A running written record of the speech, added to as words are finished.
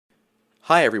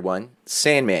Hi everyone,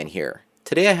 Sandman here.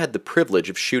 Today I had the privilege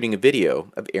of shooting a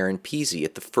video of Aaron Peasy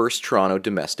at the first Toronto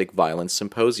Domestic Violence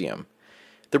Symposium.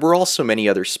 There were also many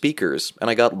other speakers, and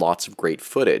I got lots of great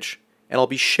footage, and I'll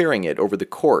be sharing it over the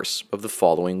course of the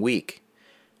following week.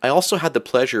 I also had the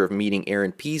pleasure of meeting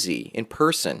Aaron Peasy in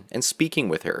person and speaking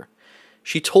with her.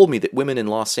 She told me that women in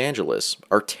Los Angeles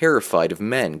are terrified of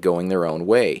men going their own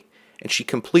way, and she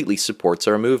completely supports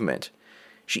our movement.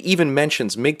 She even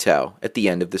mentions MGTOW at the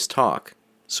end of this talk.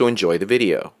 So enjoy the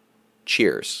video.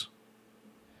 Cheers.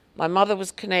 My mother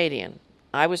was Canadian.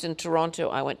 I was in Toronto.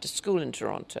 I went to school in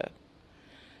Toronto.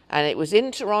 And it was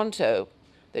in Toronto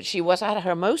that she was at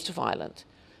her most violent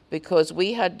because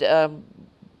we had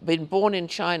been born in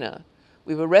China.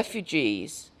 We were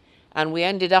refugees, and we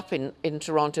ended up in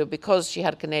Toronto because she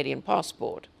had a Canadian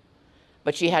passport.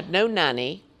 But she had no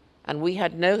nanny, and we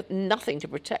had nothing to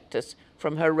protect us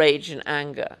from her rage and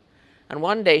anger. And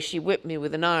one day she whipped me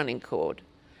with an ironing cord.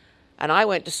 And I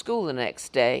went to school the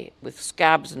next day with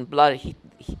scabs and blood.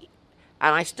 And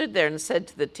I stood there and said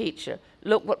to the teacher,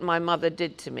 "Look what my mother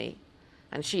did to me."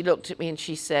 And she looked at me and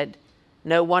she said,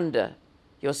 "No wonder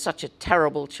you're such a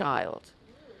terrible child."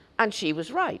 And she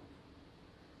was right.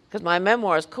 Because my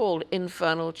memoir is called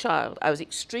Infernal Child. I was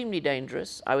extremely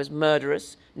dangerous. I was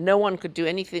murderous. No one could do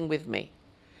anything with me.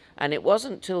 And it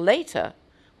wasn't till later,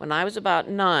 when I was about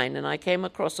 9, and I came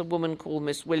across a woman called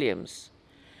Miss Williams.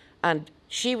 And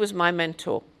she was my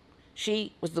mentor.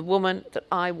 She was the woman that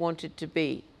I wanted to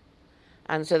be.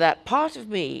 And so that part of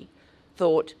me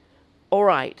thought, all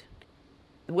right,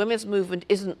 the women's movement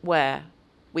isn't where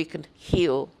we can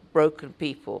heal broken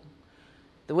people.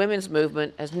 The women's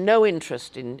movement has no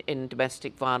interest in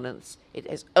domestic violence.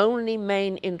 Its only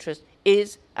main interest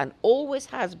is and always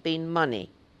has been money.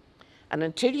 And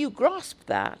until you grasp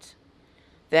that,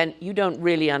 then you don't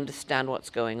really understand what's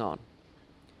going on.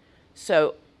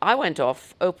 So I went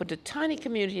off, opened a tiny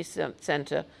community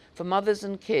center for mothers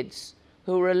and kids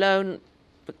who were alone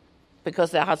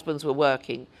because their husbands were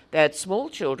working. They had small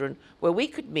children where we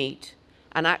could meet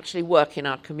and actually work in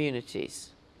our communities.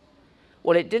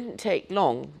 Well, it didn't take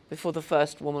long before the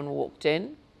first woman walked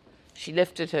in. She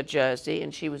lifted her jersey,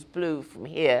 and she was blue from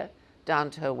here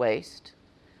down to her waist.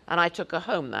 And I took her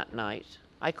home that night.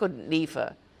 I couldn't leave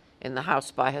her in the house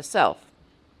by herself.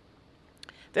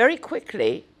 Very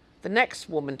quickly, the next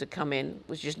woman to come in,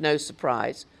 which is no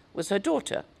surprise, was her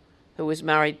daughter, who was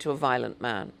married to a violent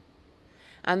man.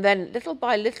 And then, little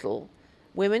by little,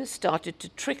 women started to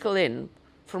trickle in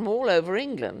from all over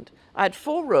England. I had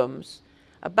 4 rooms,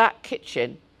 a back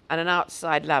kitchen, and an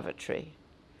outside lavatory.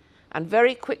 And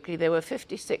very quickly, there were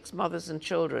 56 mothers and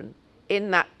children in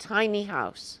that tiny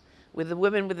house, with the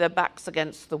women with their backs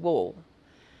against the wall.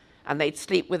 And they'd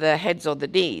sleep with their heads on the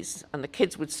knees, and the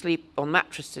kids would sleep on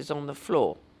mattresses on the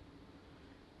floor.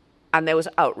 And there was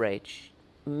outrage,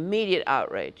 immediate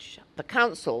outrage. The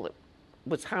council, that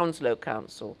was Hounslow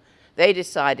Council, they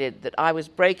decided that I was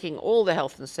breaking all the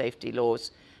health and safety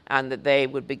laws and that they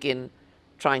would begin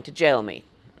trying to jail me,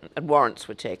 and warrants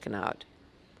were taken out.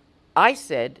 I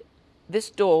said, this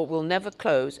door will never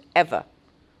close, ever,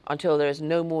 until there is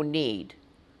no more need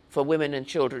for women and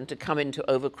children to come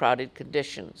into overcrowded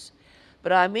conditions.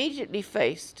 But I immediately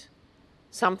faced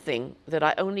something that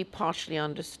I only partially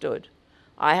understood.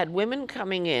 I had women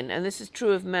coming in, and this is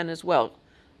true of men as well,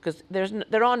 because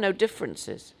there are no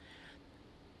differences.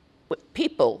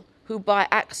 People who by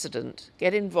accident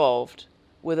get involved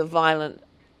with a violent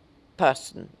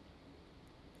person.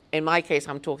 In my case,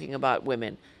 I'm talking about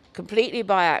women, completely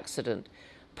by accident.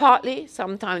 Partly,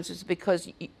 sometimes it's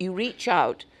because you reach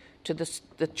out to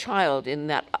the child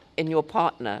in your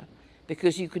partner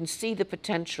because you can see the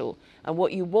potential, and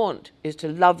what you want is to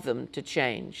love them to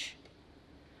change.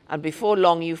 And before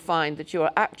long, you find that you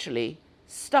are actually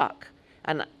stuck.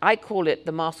 And I call it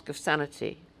the mask of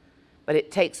sanity. But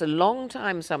it takes a long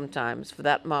time sometimes for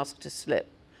that mask to slip.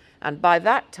 And by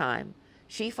that time,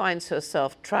 she finds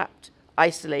herself trapped,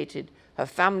 isolated, her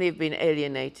family have been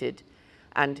alienated,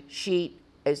 and she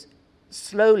is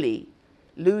slowly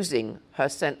losing her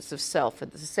sense of self.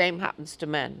 And the same happens to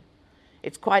men.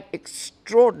 It's quite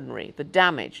extraordinary, the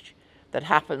damage that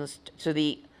happens to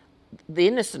the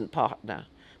innocent partner,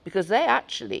 because they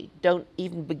actually don't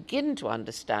even begin to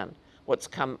understand what's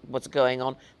going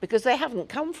on, because they haven't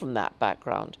come from that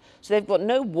background. So they've got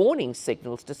no warning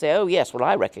signals to say, oh yes, well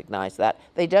I recognize that.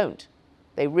 They don't.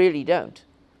 They really don't.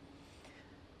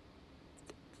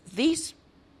 These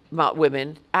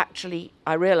women, actually,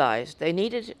 I realized they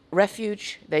needed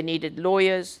refuge, they needed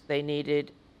lawyers, they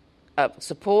needed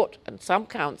support and some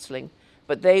counseling,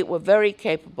 but they were very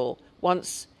capable,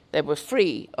 once they were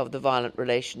free of the violent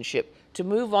relationship, to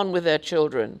move on with their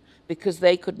children because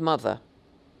they could mother,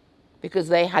 because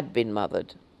they had been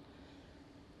mothered.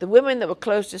 The women that were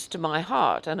closest to my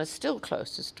heart, and are still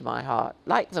closest to my heart,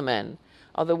 like the men,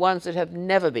 are the ones that have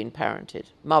never been parented,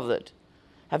 mothered,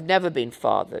 have never been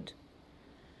fathered,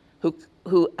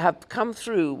 who have come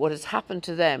through what has happened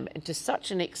to them and to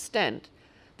such an extent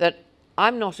that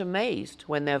I'm not amazed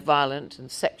when they're violent and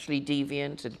sexually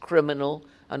deviant and criminal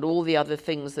and all the other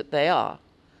things that they are.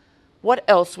 What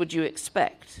else would you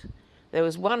expect? There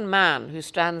was one man who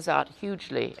stands out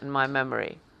hugely in my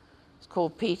memory. It's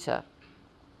called Peter.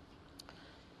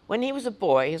 When he was a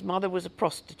boy, his mother was a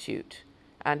prostitute,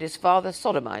 and his father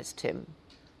sodomized him.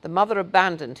 The mother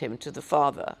abandoned him to the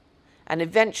father, and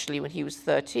eventually, when he was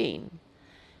 13,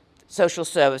 social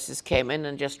services came in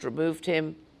and just removed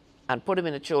him and put him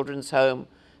in a children's home.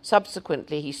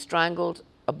 Subsequently, he strangled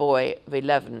a boy of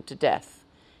 11 to death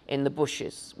in the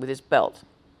bushes with his belt.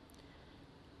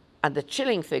 And the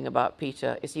chilling thing about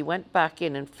Peter is he went back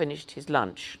in and finished his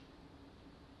lunch.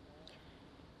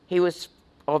 He was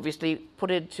obviously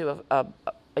put into a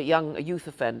youth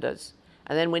offenders,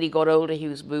 and then when he got older, he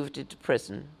was moved into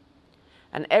prison.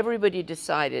 And everybody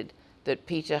decided that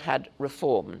Peter had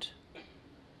reformed.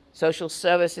 Social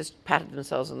services patted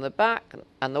themselves on the back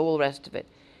and all the rest of it.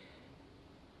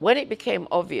 When it became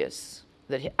obvious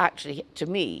that actually, to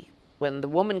me, when the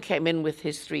woman came in with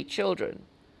his 3 children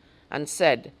and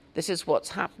said, "This is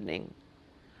what's happening,"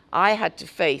 I had to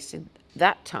face, in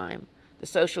that time, the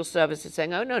social services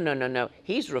saying, "Oh, no,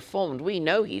 he's reformed. We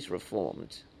know he's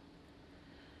reformed."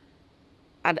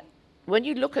 And when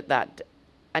you look at that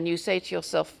and you say to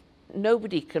yourself,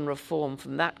 nobody can reform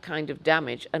from that kind of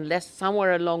damage unless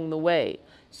somewhere along the way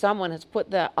someone has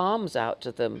put their arms out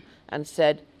to them and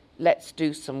said, let's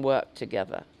do some work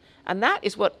together. And that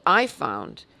is what I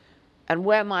found, and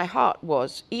where my heart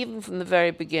was, even from the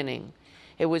very beginning.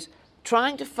 It was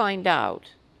trying to find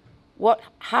out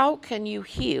how can you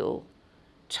heal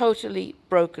totally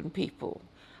broken people?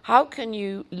 How can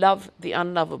you love the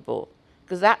unlovable?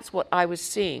 Because that's what I was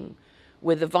seeing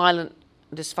with the violent,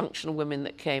 dysfunctional women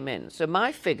that came in. So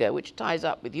my figure, which ties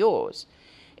up with yours,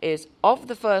 is of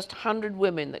the first 100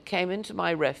 women that came into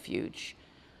my refuge,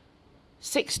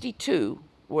 62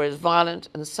 were as violent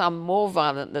and some more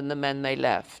violent than the men they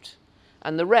left.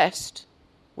 And the rest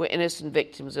were innocent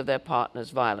victims of their partner's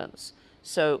violence.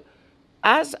 So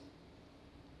as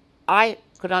I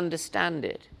could understand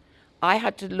it, I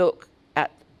had to look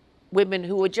at women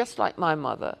who were just like my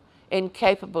mother,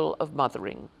 incapable of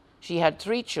mothering. She had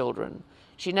 3 children.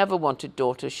 She never wanted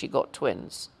daughters, she got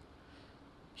twins.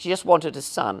 She just wanted a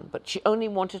son, but she only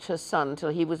wanted her son till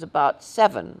he was about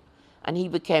 7, and he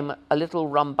became a little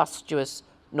rumbustious,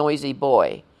 noisy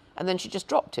boy. And then she just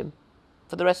dropped him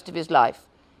for the rest of his life.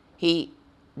 He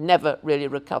never really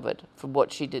recovered from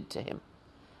what she did to him.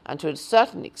 And to a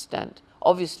certain extent,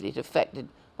 obviously it affected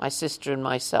my sister and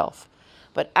myself.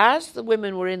 But as the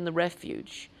women were in the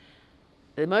refuge,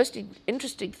 the most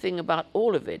interesting thing about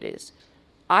all of it is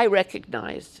I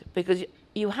recognized, because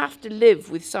you have to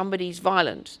live with somebody's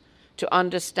violence to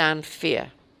understand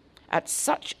fear at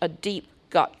such a deep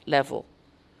gut level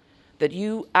that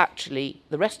you actually,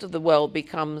 the rest of the world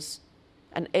becomes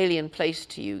an alien place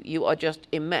to you. You are just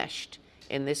enmeshed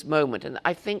in this moment. And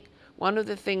I think one of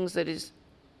the things that is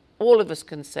all of us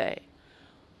can say,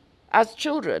 as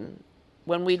children,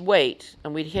 when we'd wait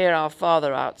and we'd hear our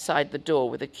father outside the door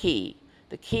with a key,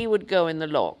 the key would go in the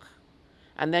lock,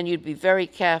 and then you'd be very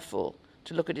careful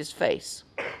to look at his face,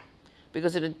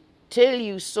 because until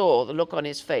you saw the look on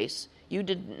his face, you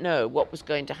didn't know what was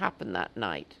going to happen that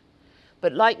night.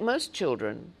 But like most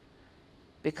children,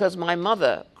 because my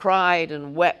mother cried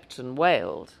and wept and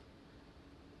wailed,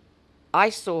 I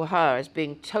saw her as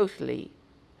being totally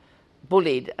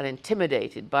bullied and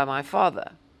intimidated by my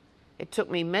father. It took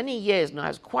me many years, and I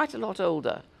was quite a lot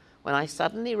older, when I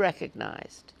suddenly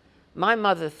recognized my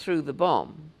mother threw the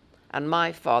bomb and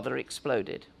my father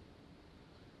exploded.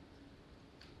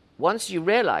 Once you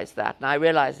realize that, and I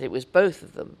realized it was both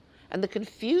of them, and the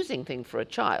confusing thing for a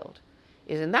child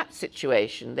is in that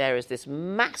situation there is this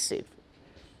massive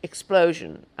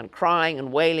explosion and crying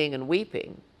and wailing and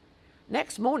weeping.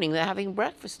 Next morning they're having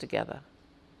breakfast together,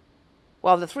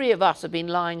 while the 3 of us have been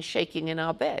lying shaking in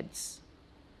our beds.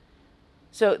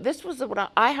 So this was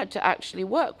what I had to actually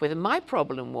work with. And my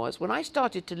problem was, when I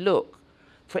started to look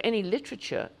for any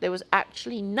literature, there was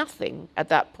actually nothing at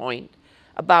that point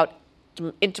about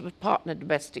intimate partner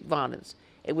domestic violence.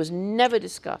 It was never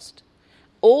discussed.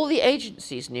 All the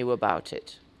agencies knew about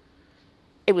it.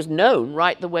 It was known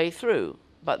right the way through.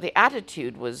 But the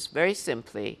attitude was very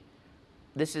simply,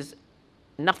 this is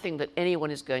nothing that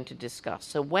anyone is going to discuss.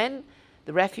 So when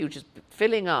the refuge is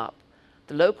filling up.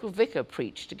 The local vicar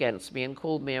preached against me and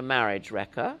called me a marriage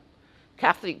wrecker.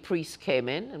 Catholic priests came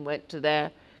in and went to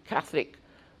their Catholic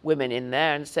women in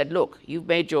there and said, look, you've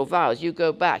made your vows, you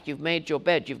go back, you've made your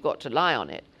bed, you've got to lie on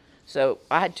it. So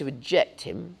I had to eject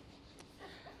him.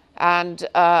 And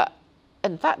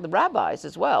in fact, the rabbis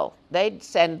as well, they'd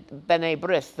send B'nai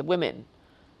B'rith, the women,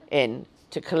 in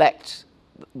to collect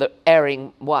the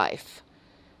erring wife.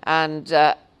 And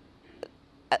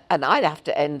I'd have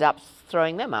to end up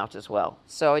throwing them out as well.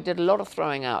 So I did a lot of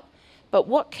throwing out. But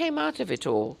what came out of it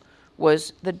all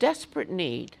was the desperate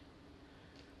need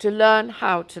to learn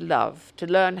how to love, to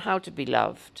learn how to be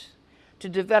loved, to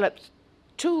develop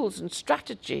tools and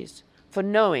strategies for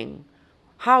knowing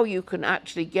how you can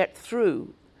actually get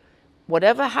through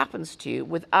whatever happens to you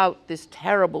without this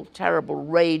terrible, terrible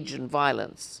rage and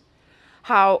violence.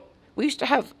 How we used to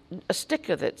have a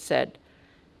sticker that said,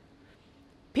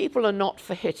 people are not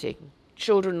for hitting,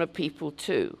 children are people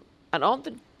too. And on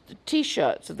the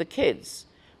T-shirts of the kids,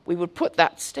 we would put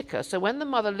that sticker, so when the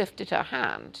mother lifted her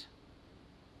hand,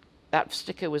 that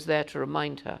sticker was there to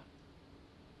remind her.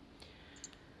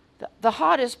 The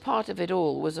hardest part of it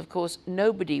all was, of course,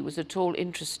 nobody was at all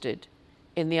interested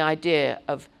in the idea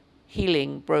of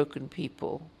healing broken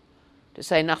people, to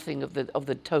say nothing of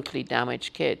the totally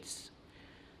damaged kids.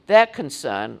 Their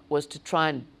concern was to try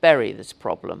and bury this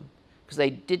problem, because they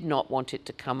did not want it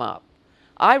to come up.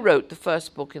 I wrote the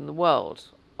first book in the world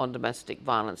on domestic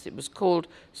violence. It was called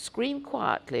Scream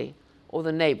Quietly or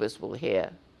the Neighbors Will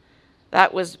Hear.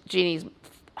 That was Jeannie's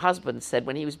husband said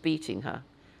when he was beating her.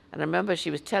 And I remember she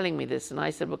was telling me this, and I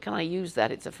said, well, can I use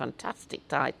that? It's a fantastic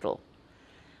title.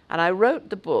 And I wrote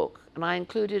the book, and I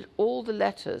included all the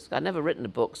letters. I'd never written a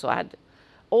book, so I had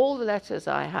all the letters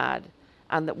I had,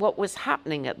 and what was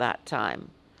happening at that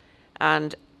time.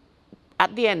 And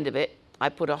at the end of it, I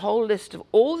put a whole list of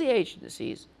all the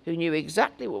agencies who knew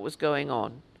exactly what was going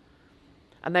on,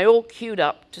 and they all queued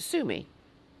up to sue me.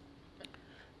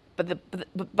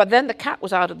 But then the cat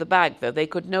was out of the bag, though. They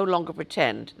could no longer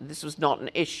pretend this was not an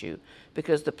issue,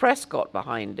 because the press got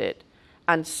behind it,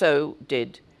 and so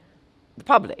did the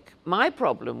public. My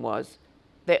problem was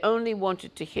they only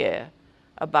wanted to hear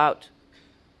about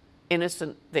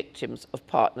innocent victims of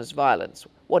partners' violence.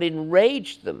 What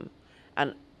enraged them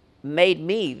and made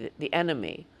me the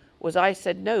enemy was I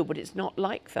said, no, but it's not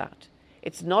like that.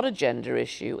 It's not a gender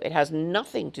issue. It has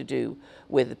nothing to do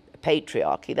with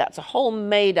patriarchy. That's a whole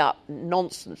made-up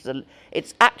nonsense.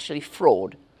 It's actually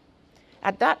fraud.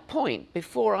 At that point,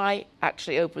 before I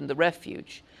actually opened the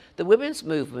refuge, the women's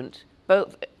movement,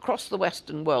 both across the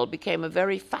Western world, became a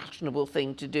very fashionable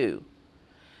thing to do.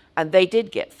 And they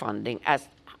did get funding, as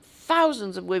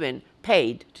thousands of women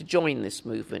paid to join this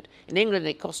movement. In England,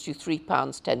 it cost you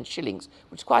 £3 10 shillings,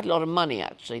 which is quite a lot of money,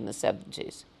 actually, in the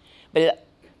 70s.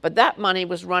 But that money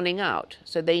was running out,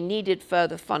 so they needed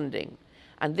further funding.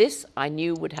 And this I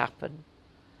knew would happen.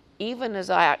 Even as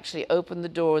I actually opened the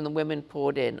door and the women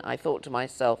poured in, I thought to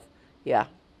myself, yeah,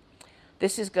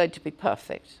 this is going to be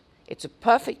perfect. It's a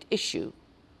perfect issue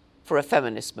for a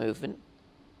feminist movement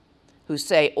who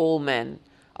say all men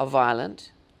are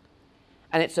violent.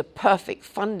 And it's a perfect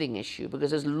funding issue,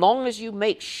 because as long as you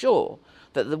make sure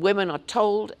that the women are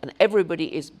told and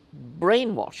everybody is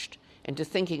brainwashed into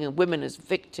thinking of women as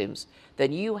victims,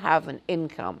 then you have an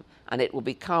income and it will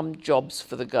become jobs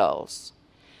for the girls.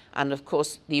 And of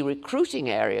course, the recruiting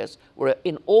areas were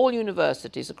in all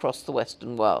universities across the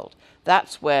Western world.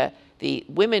 That's where the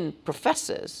women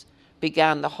professors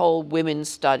began the whole women's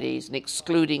studies and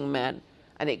excluding men,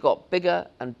 and it got bigger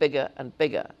and bigger and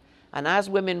bigger. And as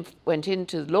women went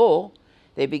into law,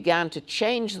 they began to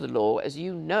change the law, as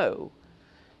you know,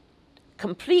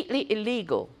 completely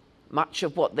illegal, much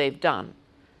of what they've done.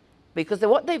 Because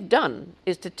what they've done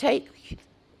is to take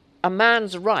a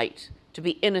man's right to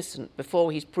be innocent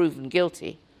before he's proven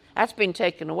guilty. That's been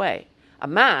taken away. A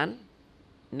man,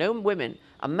 no women,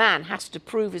 a man has to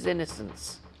prove his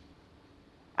innocence.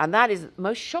 And that is the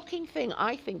most shocking thing,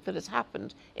 I think, that has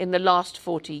happened in the last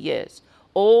 40 years.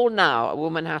 All now a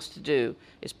woman has to do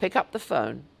is pick up the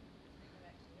phone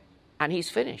and he's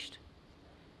finished.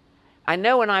 I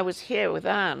know when I was here with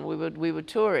Anne, we were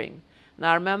touring, and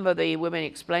I remember the women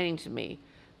explaining to me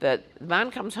that the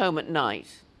man comes home at night,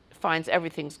 finds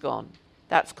everything's gone.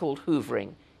 That's called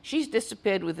hoovering. She's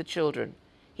disappeared with the children.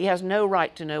 He has no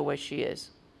right to know where she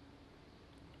is.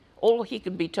 All he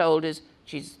can be told is,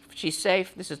 she's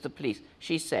safe, this is the police,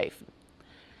 she's safe.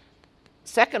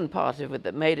 Second part of it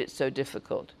that made it so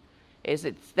difficult is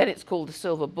then it's called the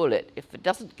silver bullet. If it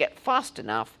doesn't get fast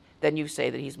enough, then you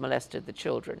say that he's molested the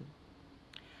children.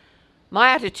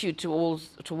 My attitude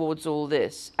towards all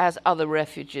this, as other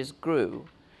refuges grew,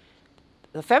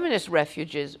 the feminist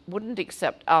refuges wouldn't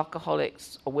accept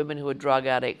alcoholics or women who are drug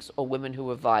addicts or women who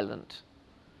are violent.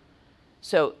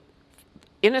 So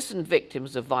innocent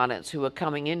victims of violence who were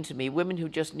coming into me, women who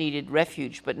just needed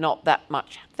refuge but not that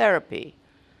much therapy,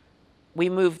 we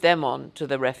moved them on to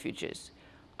the refuges.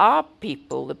 Our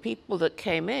people, the people that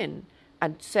came in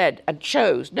and said and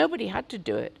chose, nobody had to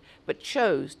do it, but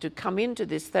chose to come into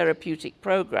this therapeutic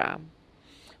program,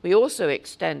 we also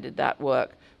extended that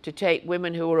work to take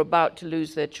women who were about to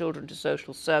lose their children to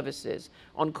social services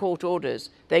on court orders.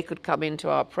 They could come into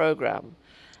our program.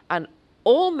 And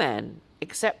all men,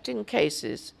 except in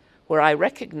cases where I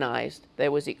recognized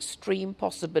there was extreme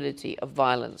possibility of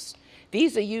violence.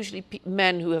 These are usually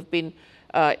men who have been,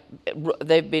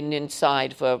 they've been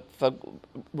inside for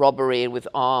robbery with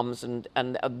arms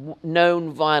and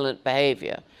known violent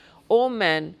behavior. All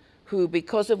men who,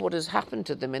 because of what has happened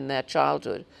to them in their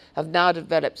childhood, have now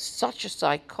developed such a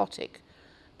psychotic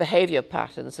behavior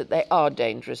patterns that they are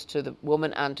dangerous to the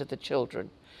woman and to the children.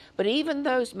 But even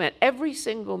those men, every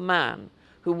single man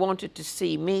who wanted to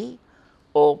see me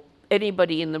or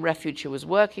anybody in the refuge who was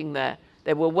working there,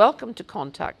 they were welcome to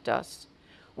contact us.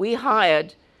 We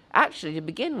hired, actually to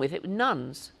begin with,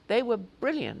 nuns. They were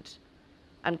brilliant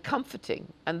and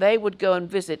comforting, and they would go and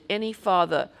visit any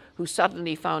father who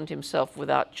suddenly found himself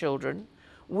without children.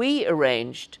 We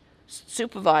arranged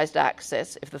supervised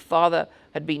access if the father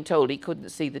had been told he couldn't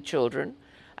see the children,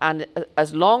 and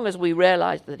as long as we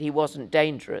realized that he wasn't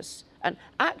dangerous. And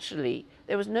actually,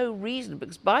 there was no reason,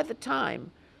 because by the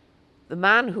time the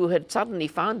man who had suddenly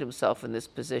found himself in this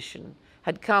position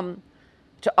had come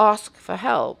to ask for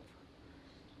help,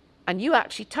 and you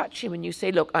actually touch him and you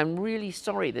say, look, I'm really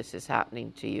sorry this is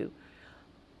happening to you,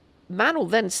 man will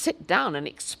then sit down and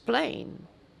explain.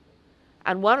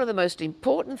 And one of the most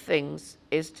important things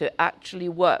is to actually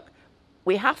work.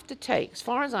 We have to take, as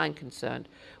far as I'm concerned,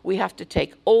 we have to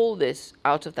take all this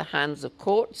out of the hands of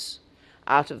courts,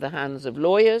 out of the hands of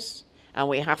lawyers, and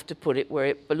we have to put it where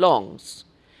it belongs.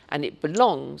 And it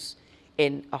belongs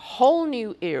in a whole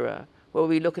new era where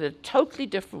we look at a totally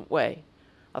different way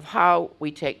of how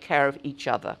we take care of each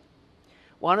other.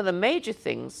 One of the major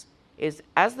things is,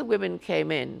 as the women came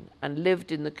in and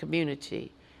lived in the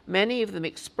community, many of them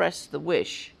expressed the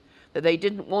wish that they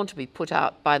didn't want to be put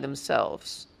out by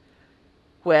themselves,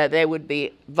 where they would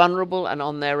be vulnerable and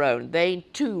on their own. They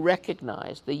too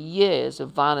recognized the years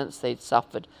of violence they'd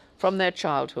suffered from their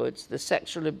childhoods, the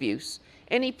sexual abuse.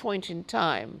 Any point in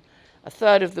time, a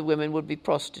third of the women would be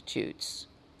prostitutes.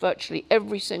 Virtually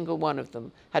every single one of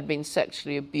them had been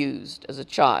sexually abused as a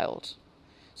child.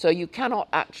 So you cannot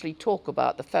actually talk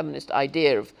about the feminist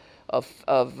idea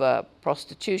of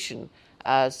prostitution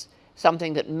as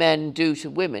something that men do to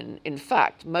women. In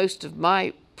fact, most of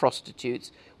my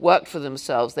prostitutes worked for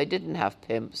themselves. They didn't have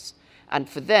pimps. And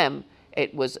for them,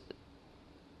 it was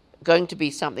going to be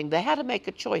something they had to make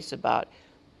a choice about.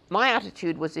 My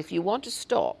attitude was, if you want to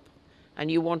stop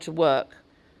and you want to work,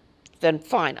 then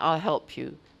fine, I'll help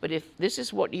you. But if this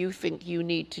is what you think you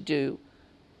need to do,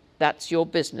 that's your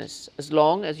business, as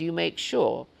long as you make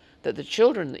sure that the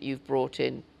children that you've brought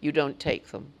in, you don't take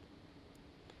them.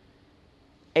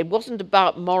 It wasn't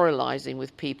about moralizing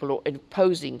with people or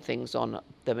imposing things on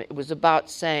them. It was about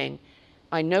saying,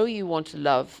 I know you want to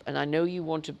love and I know you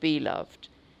want to be loved.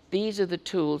 These are the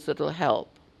tools that'll help.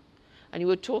 And you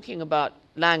were talking about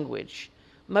language.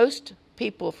 Most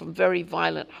people from very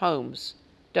violent homes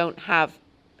don't have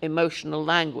emotional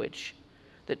language.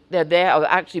 That they are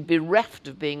actually bereft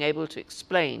of being able to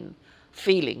explain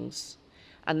feelings.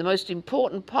 And the most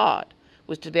important part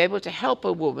was to be able to help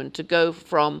a woman to go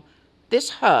from this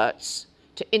hurts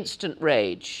to instant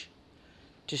rage,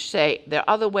 to say there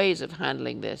are other ways of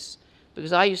handling this,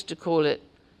 because I used to call it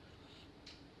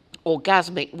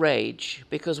orgasmic rage,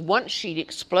 because once she'd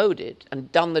exploded and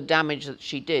done the damage that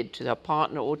she did to her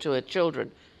partner or to her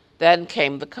children, then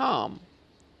came the calm.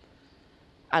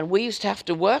 And we used to have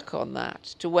to work on that,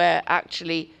 to where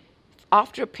actually,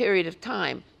 after a period of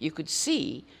time, you could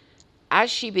see,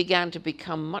 as she began to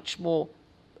become much more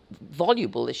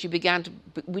voluble, as she began to,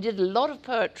 we did a lot of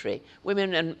poetry,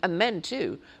 women and men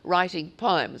too, writing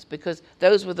poems, because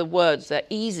those were the words that are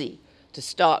easy to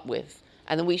start with.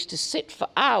 And then we used to sit for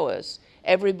hours,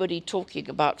 everybody talking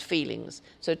about feelings.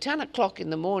 So 10 o'clock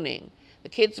in the morning, the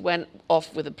kids went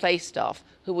off with the play staff,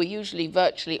 who were usually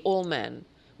virtually all men,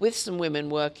 with some women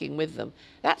working with them.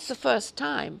 That's the first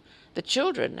time the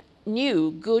children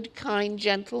knew good, kind,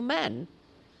 gentle men.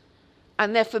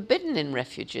 And they're forbidden in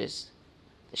refuges.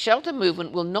 The shelter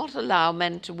movement will not allow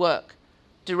men to work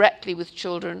directly with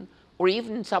children or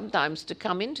even sometimes to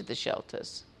come into the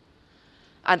shelters.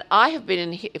 And I have been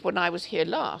in here, when I was here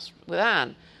last with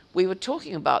Anne, we were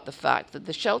talking about the fact that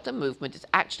the shelter movement is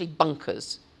actually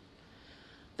bunkers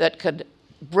that could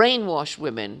brainwash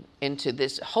women into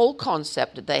this whole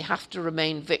concept that they have to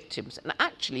remain victims. And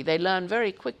actually, they learn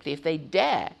very quickly, if they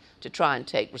dare to try and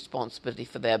take responsibility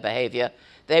for their behavior,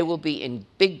 they will be in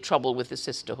big trouble with the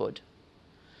sisterhood.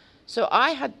 So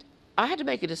I had to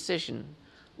make a decision.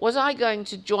 Was I going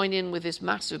to join in with this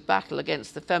massive battle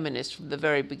against the feminists from the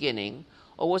very beginning,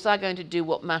 or was I going to do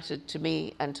what mattered to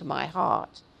me and to my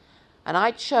heart? And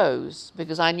I chose,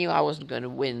 because I knew I wasn't going to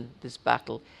win this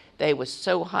battle. They were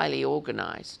so highly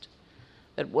organized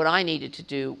that what I needed to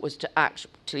do was to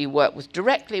actually work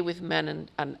directly with men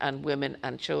and women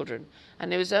and children.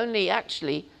 And it was only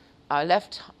actually, I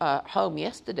left home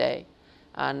yesterday,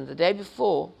 and the day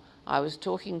before, I was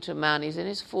talking to a man, he's in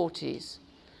his 40s,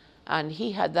 and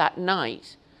he had that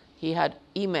night, he had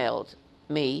emailed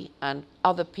me and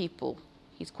other people.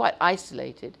 He's quite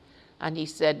isolated, and he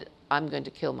said, I'm going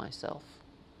to kill myself.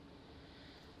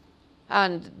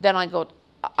 And then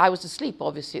I was asleep,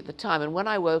 obviously, at the time, and when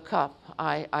I woke up,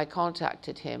 I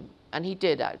contacted him, and he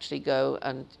did actually go,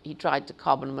 and he tried to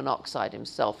carbon monoxide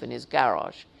himself in his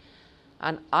garage.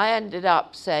 And I ended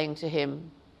up saying to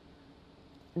him,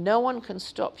 no one can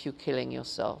stop you killing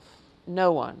yourself,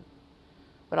 no one.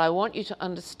 But I want you to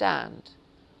understand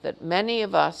that many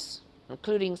of us,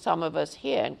 including some of us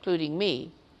here, including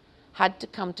me, had to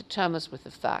come to terms with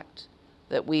the fact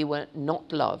that we were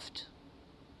not loved.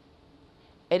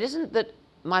 It isn't that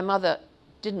my mother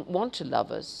didn't want to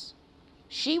love us.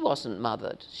 She wasn't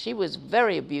mothered. She was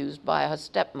very abused by her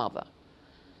stepmother.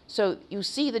 So you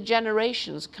see the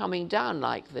generations coming down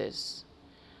like this.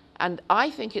 And I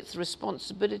think it's the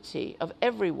responsibility of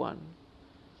everyone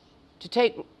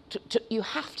you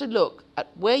have to look at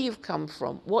where you've come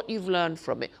from, what you've learned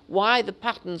from it, why the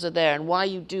patterns are there and why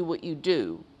you do what you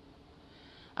do.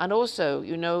 And also,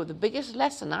 the biggest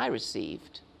lesson I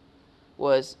received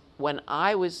was when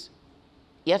I was,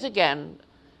 yet again,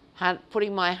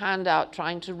 putting my hand out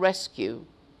trying to rescue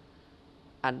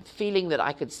and feeling that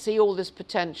I could see all this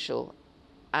potential.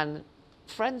 And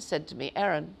a friend said to me,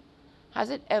 Erin, has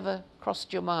it ever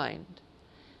crossed your mind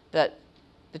that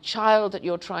the child that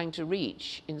you're trying to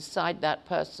reach inside that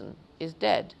person is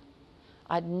dead?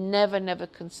 I'd never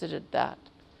considered that.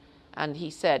 And he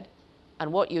said,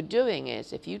 and what you're doing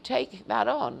is, if you take that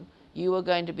on, you are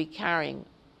going to be carrying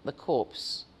the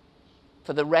corpse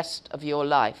for the rest of your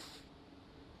life.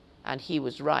 And he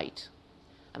was right.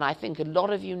 And I think a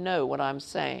lot of you know what I'm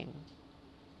saying.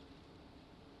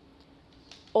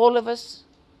 All of us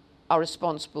are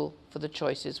responsible for the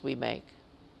choices we make.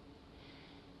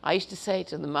 I used to say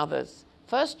to the mothers,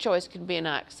 first choice can be an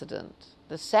accident.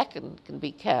 The second can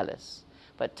be careless.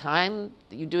 But time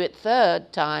you do it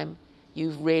third time,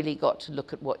 you've really got to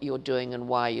look at what you're doing and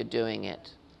why you're doing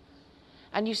it.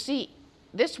 And you see,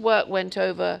 this work went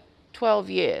over 12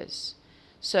 years.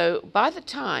 So by the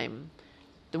time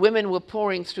the women were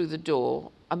pouring through the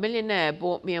door, a millionaire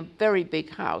bought me a very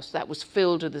big house that was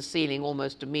filled to the ceiling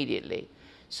almost immediately.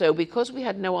 So because we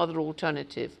had no other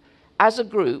alternative, as a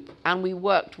group, and we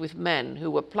worked with men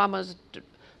who were plumbers,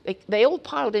 they all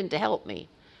piled in to help me.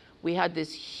 We had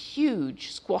this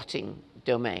huge squatting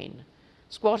domain.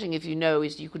 Squatting, if you know,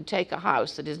 is you can take a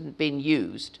house that isn't being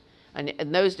used, and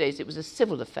in those days it was a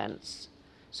civil offence.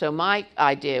 So my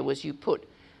idea was you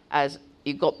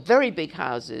got very big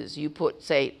houses, you put,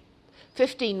 say,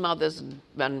 15 mothers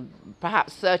and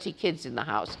perhaps 30 kids in the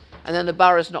house, and then the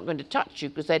borough's not going to touch you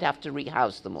because they'd have to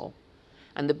rehouse them all.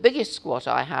 And the biggest squat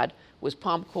I had was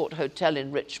Palm Court Hotel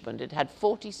in Richmond. It had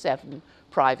 47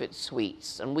 private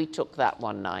suites, and we took that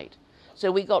one night.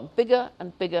 So we got bigger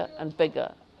and bigger and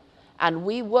bigger. And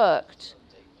we worked,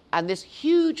 and this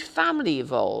huge family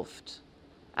evolved.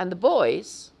 And the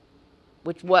boys,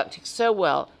 which worked so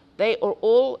well, they are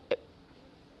all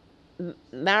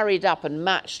married up and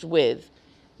matched with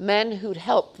men who'd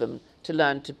helped them to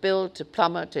learn to build, to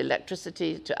plumber, to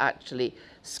electricity, to actually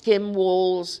skim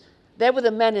walls. They were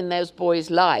the men in those boys'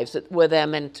 lives that were their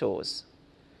mentors.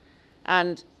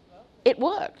 And it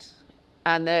worked.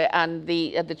 And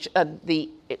the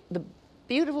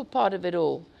beautiful part of it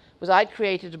all was I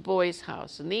created a boys'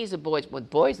 house. And these are boys, well,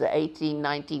 boys are 18,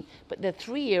 19, but they're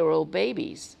 3-year-old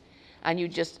babies. And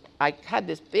I had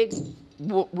this big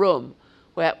room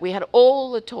where we had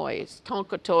all the toys,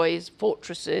 Tonka toys,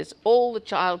 fortresses, all the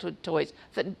childhood toys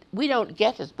that we don't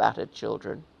get as battered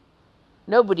children.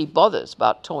 Nobody bothers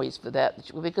about toys for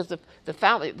that because the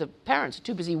parents are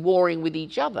too busy warring with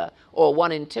each other or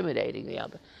one intimidating the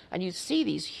other. And you see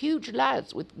these huge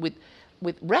lads with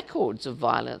with records of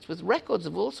violence, with records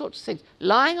of all sorts of things,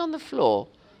 lying on the floor,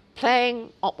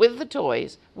 playing with the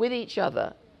toys, with each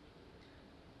other.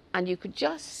 And you could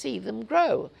just see them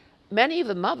grow. Many of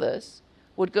the mothers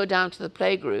would go down to the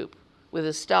playgroup with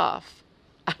the staff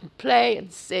and play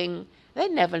and sing.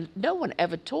 No one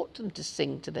ever taught them to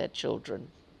sing to their children.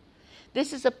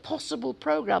 This is a possible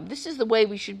program. This is the way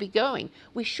we should be going.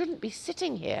 We shouldn't be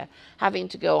sitting here having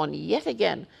to go on yet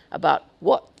again about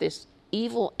what this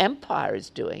evil empire is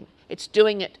doing. It's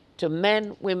doing it to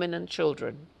men, women, and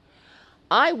children.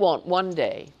 I want one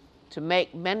day to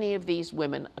make many of these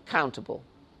women accountable.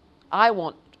 I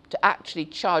want to actually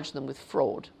charge them with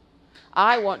fraud.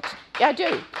 I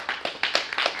do.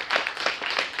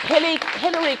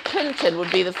 Hillary Clinton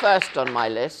would be the first on my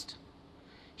list.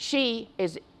 She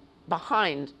is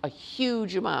behind a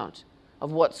huge amount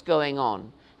of what's going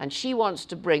on, and she wants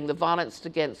to bring the Violence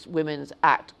Against Women's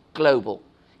Act global.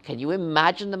 Can you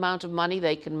imagine the amount of money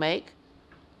they can make?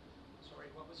 Sorry,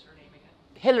 what was her name again?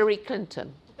 Hillary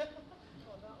Clinton.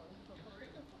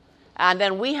 And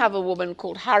then we have a woman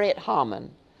called Harriet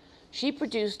Harman. She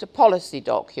produced a policy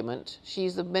document.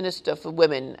 She's the Minister for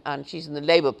Women, and she's in the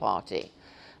Labour Party.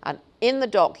 And in the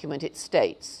document it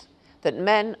states that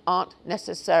men aren't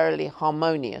necessarily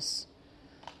harmonious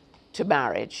to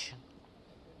marriage.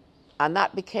 And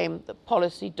that became the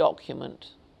policy document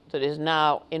that is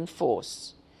now in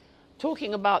force.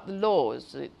 Talking about the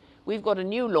laws, we've got a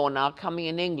new law now coming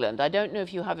in England. I don't know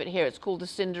if you have it here. It's called the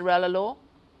Cinderella Law.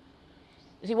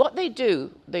 You see, what they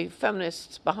do, the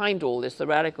feminists behind all this, the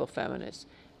radical feminists,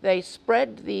 they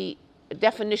spread the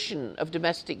definition of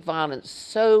domestic violence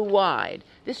so wide.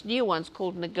 This new one's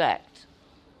called neglect.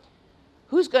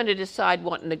 Who's going to decide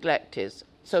what neglect is?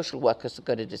 Social workers are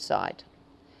going to decide.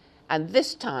 And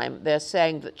this time they're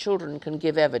saying that children can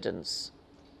give evidence.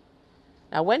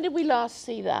 Now, when did we last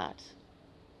see that?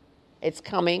 It's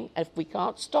coming. If we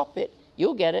can't stop it,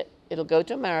 you'll get it. It'll go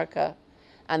to America.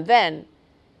 And then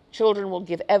children will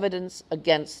give evidence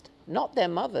against not their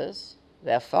mothers,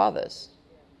 their fathers.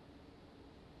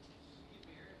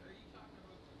 Are you talking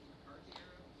about McCarthy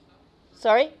era stuff?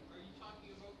 Sorry? Are you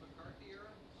talking about McCarthy era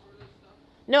sort of stuff?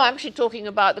 No, I'm actually talking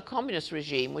about the communist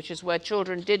regime, which is where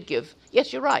children did give.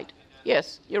 Yes, you're right.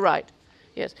 Yes, you're right.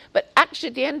 Yes. But actually,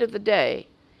 at the end of the day,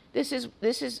 this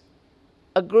is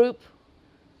a group.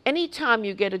 Any time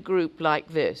you get a group like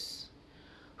this,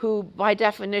 who by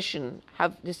definition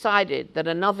have decided that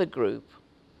another group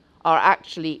are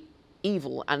actually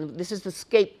evil, and this is the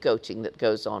scapegoating that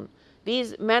goes on.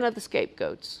 These men are the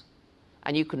scapegoats,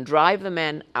 and you can drive the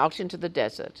men out into the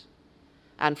desert.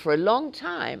 And for a long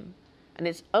time, and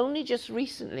it's only just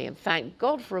recently, and thank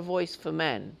God for a voice for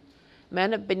men,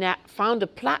 men have found a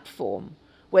platform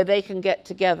where they can get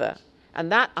together.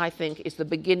 And that, I think, is the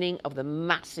beginning of the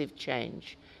massive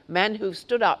change. Men who've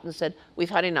stood up and said, we've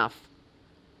had enough.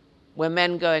 We're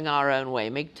men going our own way,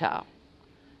 MGTOW.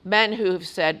 Men who have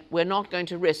said, we're not going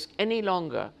to risk any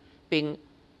longer being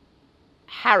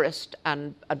harassed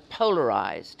and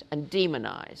polarized and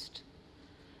demonized.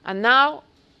 And now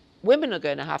women are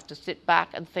going to have to sit back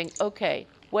and think, okay,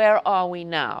 where are we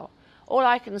now? All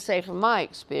I can say from my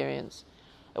experience,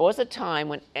 there was a time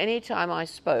when any time I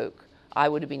spoke, I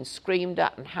would have been screamed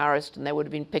at and harassed, and there would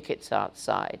have been pickets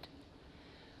outside.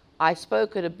 I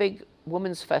spoke at a big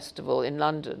women's festival in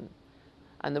London,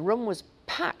 and the room was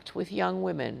packed with young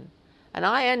women. And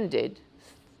I ended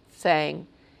saying,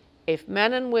 if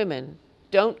men and women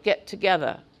don't get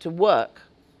together to work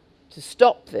to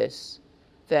stop this,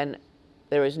 then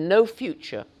there is no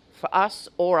future for us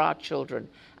or our children.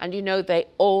 And you know, they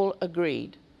all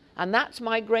agreed. And that's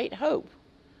my great hope.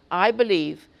 I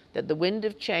believe that the wind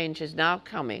of change is now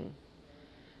coming.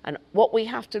 And what we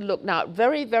have to look now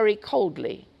very, very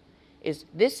coldly is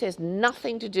this has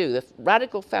nothing to do, the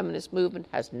radical feminist movement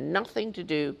has nothing to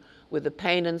do with the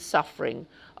pain and suffering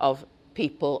of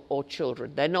people or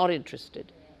children. They're not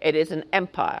interested. It is an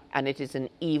empire, and it is an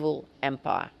evil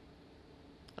empire.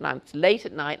 And it's late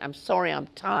at night. I'm sorry I'm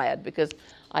tired because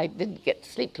I didn't get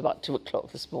to sleep till about 2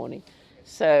 o'clock this morning.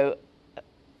 So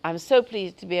I'm so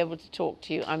pleased to be able to talk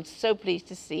to you. I'm so pleased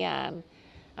to see Anne.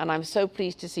 And I'm so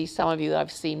pleased to see some of you that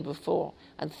I've seen before.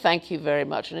 And thank you very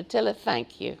much. And Attila,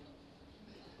 thank you.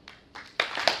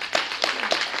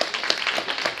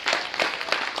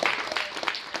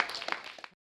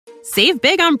 Save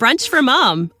big on brunch for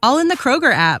mom, all in the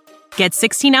Kroger app. Get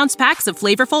 16-ounce packs of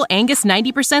flavorful Angus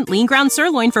 90% lean ground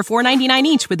sirloin for $4.99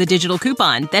 each with a digital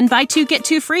coupon. Then buy 2, get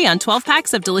 2 free on 12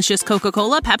 packs of delicious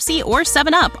Coca-Cola, Pepsi, or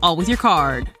 7-Up, all with your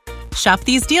card. Shop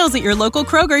these deals at your local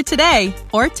Kroger today,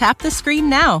 or tap the screen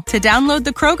now to download the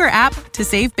Kroger app to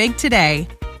save big today.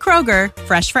 Kroger,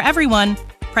 fresh for everyone.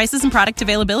 Prices and product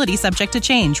availability subject to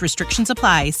change. Restrictions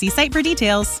apply. See site for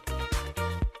details.